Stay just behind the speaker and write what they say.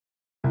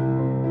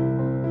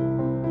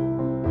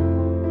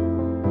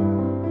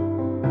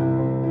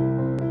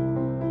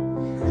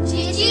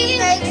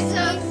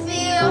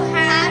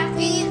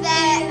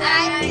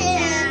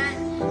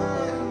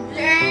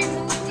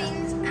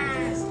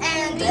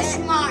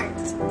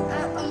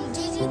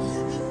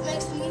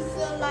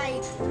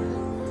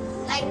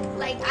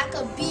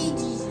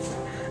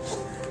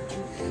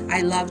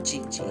I love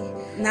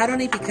JiJi, not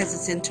only because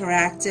it's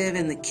interactive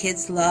and the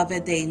kids love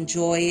it, they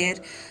enjoy it,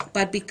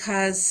 but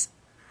because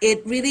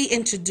it really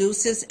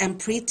introduces and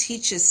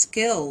pre-teaches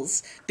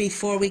skills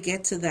before we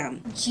get to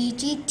them.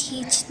 JiJi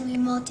teach me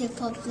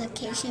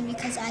multiplication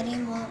because I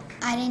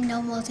didn't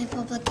know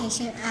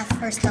multiplication at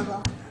first of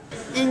all.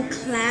 In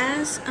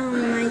class,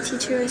 my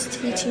teacher was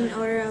teaching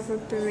order of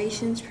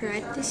operations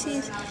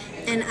parentheses,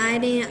 and I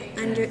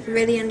didn't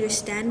really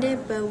understand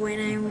it, but when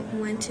I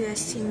went to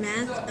ST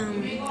Math,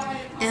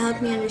 it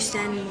helped me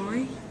understand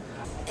more.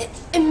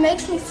 It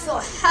makes me feel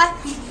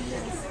happy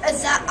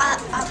as that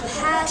I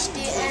passed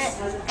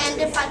it,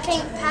 and if I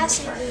can't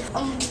pass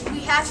it, we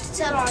have to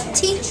tell our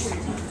teacher.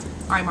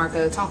 All right,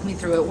 Marco, talk me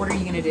through it. What are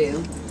you going to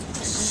do?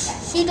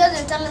 She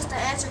doesn't tell us the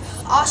answer.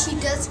 All she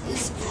does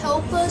is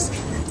help us.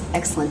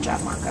 Excellent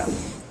job, Marco.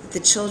 The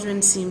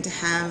children seem to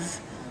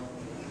have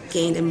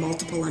gained a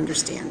multiple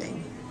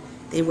understanding.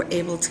 They were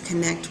able to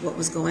connect what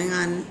was going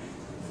on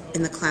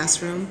in the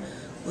classroom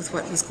with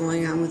what was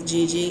going on with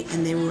JiJi,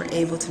 and they were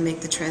able to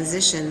make the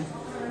transition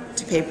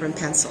to paper and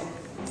pencil.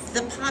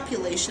 The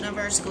population of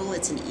our school,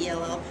 it's an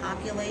ELL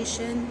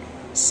population,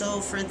 so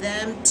for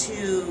them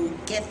to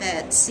get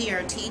that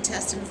CRT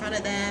test in front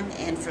of them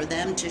and for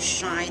them to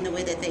shine the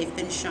way that they've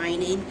been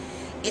shining,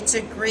 it's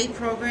a great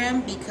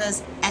program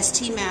because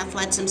ST Math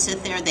lets them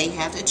sit there.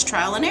 It's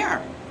trial and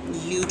error.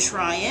 You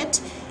try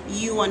it,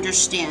 you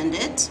understand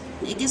it.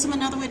 It gives them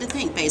another way to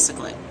think,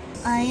 basically.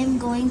 I am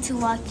going to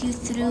walk you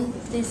through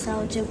this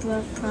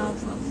algebra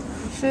problem.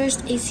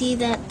 First, I see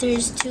that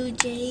there's 2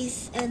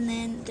 J's and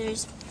then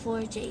there's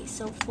 4 J's.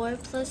 So 4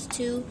 plus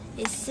 2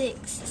 is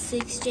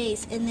 6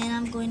 J's. And then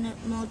I'm going to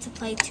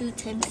multiply 2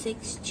 times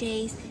 6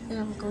 J's, and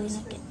I'm going to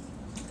get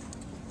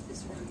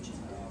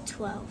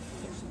 12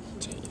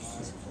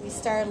 J's. We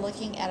started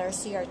looking at our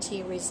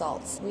CRT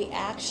results. We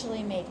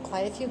actually made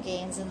quite a few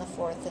gains in the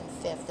 4th and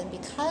 5th, and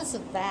because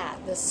of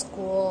that, the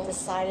school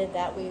decided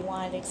that we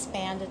wanted to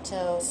expand it to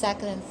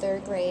 2nd and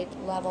 3rd grade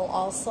level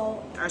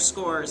also. Our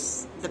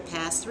scores, the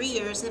past 3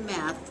 years in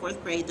math,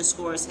 4th grade, the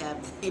scores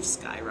they've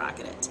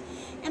skyrocketed.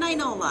 And I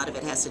know a lot of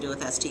it has to do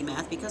with ST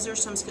Math because there are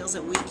some skills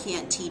that we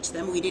can't teach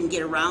them. We didn't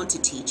get around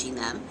to teaching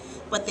them,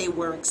 but they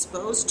were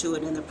exposed to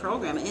it in the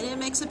program, and it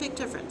makes a big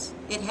difference.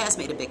 It has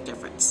made a big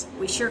difference.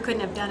 We sure couldn't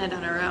have done it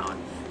on our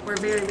own. We're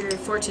very, very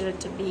fortunate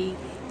to be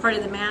part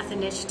of the math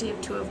initiative,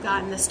 to have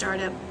gotten the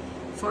startup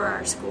for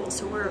our school.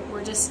 So we're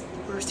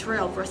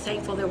thrilled. We're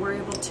thankful that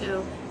we're able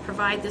to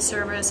provide the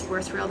service.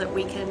 We're thrilled that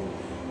we can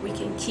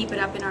keep it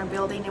up in our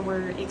building, and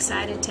we're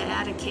excited to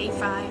add a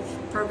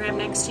K-5 program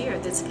next year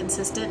that's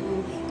consistent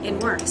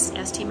and works.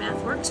 ST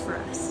Math works for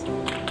us.